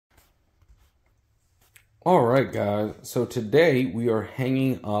All right, guys. So today we are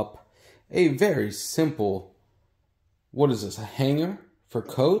hanging up a very simple, what is this? A hanger for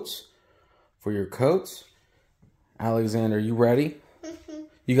coats, for your coats. Alexander, you ready? Mm-hmm.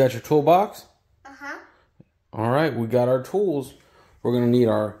 You got your toolbox? Uh-huh. All right, we got our tools. We're going to need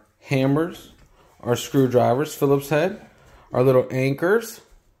our hammers, our screwdrivers, Phillips head, our little anchors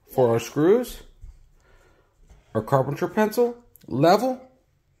for our screws, our carpenter pencil, level,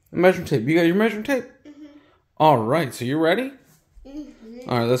 and measuring tape. You got your measuring tape? Mm-hmm. All right, so you ready? Mm-hmm.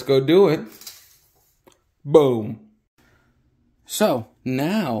 All right, let's go do it. Boom. So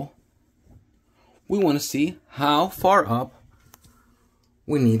now we want to see how far up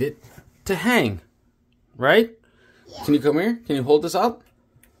we need it to hang, right? Yeah. Can you come here? Can you hold this up?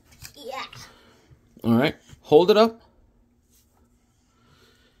 Yeah. All right, hold it up.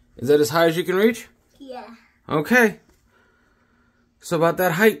 Is that as high as you can reach? Yeah. Okay. So about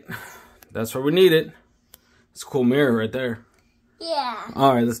that height, that's where we need it. It's a cool mirror right there. Yeah.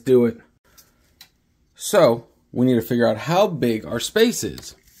 All right, let's do it. So we need to figure out how big our space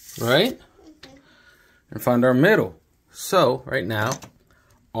is, right? Mm-hmm. And find our middle. So right now,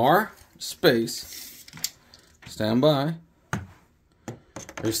 our space, stand by.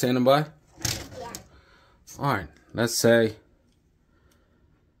 Are you standing by? Yeah. All right, let's say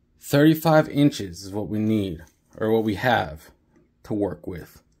 35 inches is what we need, or what we have to work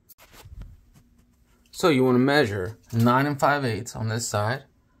with. So you want to measure 9 5/8 on this side,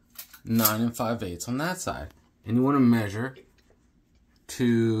 9 5/8 on that side. And you want to measure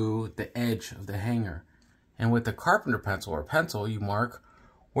to the edge of the hanger. And with the carpenter pencil or pencil, you mark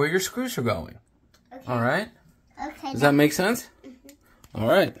where your screws are going. Okay. All right? Okay. Does that make sense? Mm-hmm. All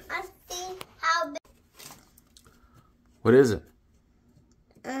right. I see how big. What is it?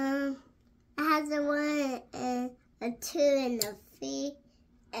 It has a 1 and a 2 and a 3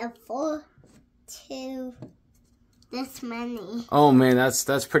 and 4 to this many. Oh man,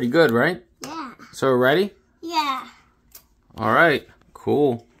 that's pretty good, right? Yeah. So we're ready? Yeah. All right,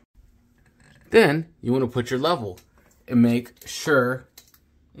 cool. Then you want to put your level and make sure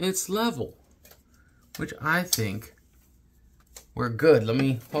it's level, which I think we're good.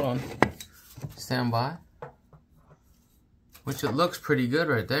 Hold on, stand by. Which it looks pretty good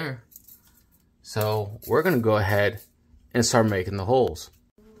right there. So we're gonna go ahead and start making the holes.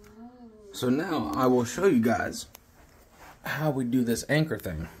 So now I will show you guys how we do this anchor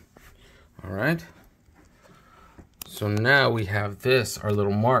thing. All right. So now we have this, our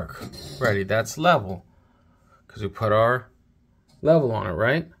little mark ready. That's level, because we put our level on it,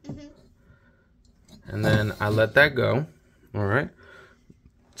 right? Mm-hmm. And then I let that go. All right.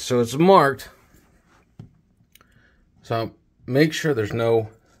 So it's marked. So make sure there's no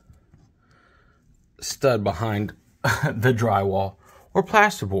stud behind the drywall or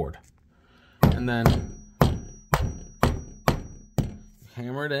plasterboard. And then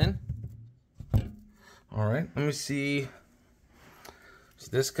hammer it in. All right, let me see. Is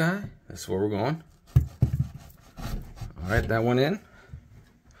this guy? That's where we're going. All right, that one in.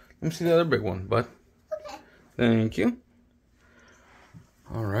 Let me see the other big one, bud. Okay. Thank you.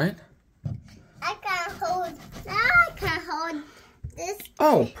 All right. I can hold. Now I can hold this.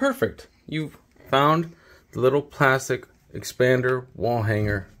 Oh, perfect. You've found the little plastic expander wall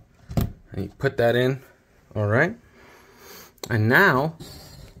hanger. And you put that in. All right. And now,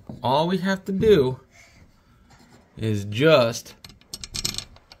 all we have to do is just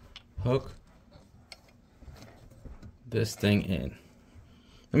hook this thing in.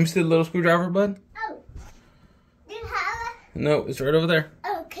 Let me see the little screwdriver, bud. Oh. Do you have No, it's right over there.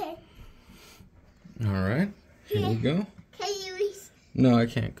 it? Okay. All right. Here we go. Can you reach? No, I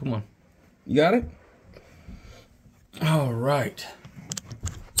can't. Come on. You got it? All right.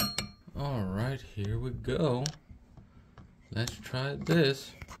 All right, here we go. Let's try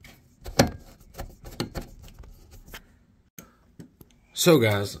this. So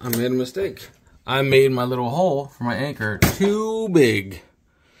guys, I made a mistake. I made my little hole for my anchor too big.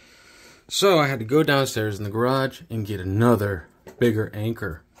 So I had to go downstairs in the garage and get another bigger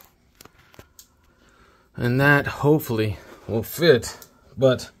anchor. And that hopefully will fit,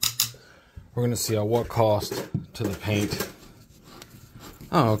 but we're gonna see at what cost to the paint.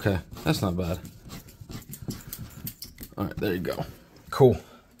 Oh, okay, that's not bad. All right, there you go. Cool.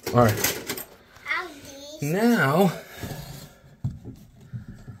 All right. Now,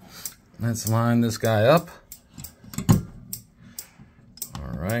 let's line this guy up.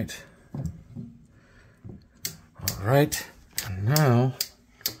 All right. All right. And now,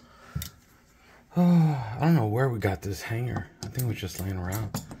 I don't know where we got this hanger. I think it was just laying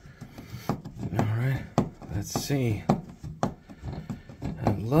around. All right. Let's see.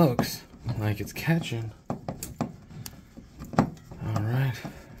 It looks like it's catching.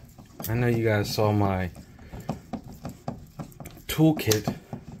 Alright. I know you guys saw my toolkit.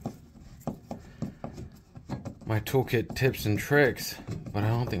 My toolkit tips and tricks. But I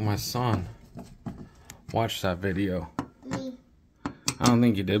don't think my son watched that video. Me. I don't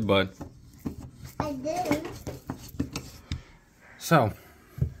think you did, bud. I did. So.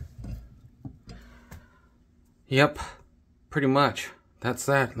 Yep. Pretty much. That's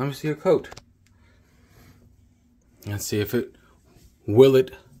that. Let me see your coat. Let's see if it... Will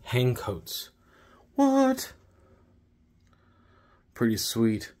it hang coats? What? Pretty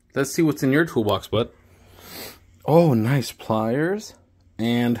sweet. Let's see what's in your toolbox, bud. Oh, nice pliers.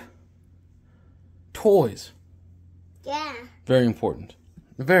 And toys. Yeah. Very important.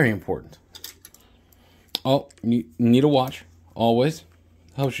 Very important. Oh, you need a watch. Always.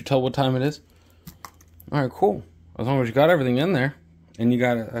 Helps you tell what time it is. Alright, cool. As long as you got everything in there. And you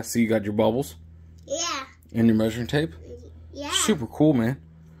got, I see you got your bubbles. Yeah. And your measuring tape. Yeah. Super cool, man.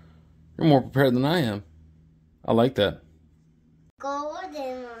 You're more prepared than I am. I like that.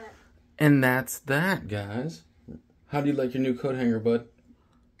 Golden one. And that's that, guys. How do you like your new coat hanger, bud?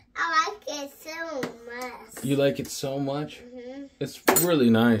 I like it so much. You like it so much? Mm-hmm. It's really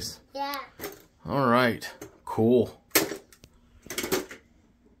nice. Yeah. All right. Cool.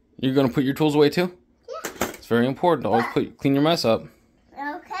 You're going to put your tools away, too? Yeah. It's very important to always clean your mess up.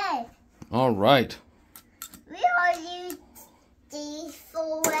 Okay. All right. We all use these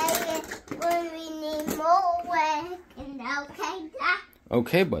for work when we need more work. And okay, Dad?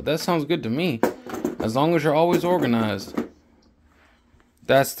 Okay, bud. That sounds good to me. As long as you're always organized.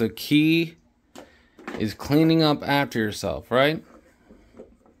 That's the key, is cleaning up after yourself, right?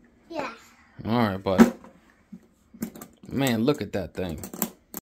 Yeah. All right, bud. Man, look at that thing.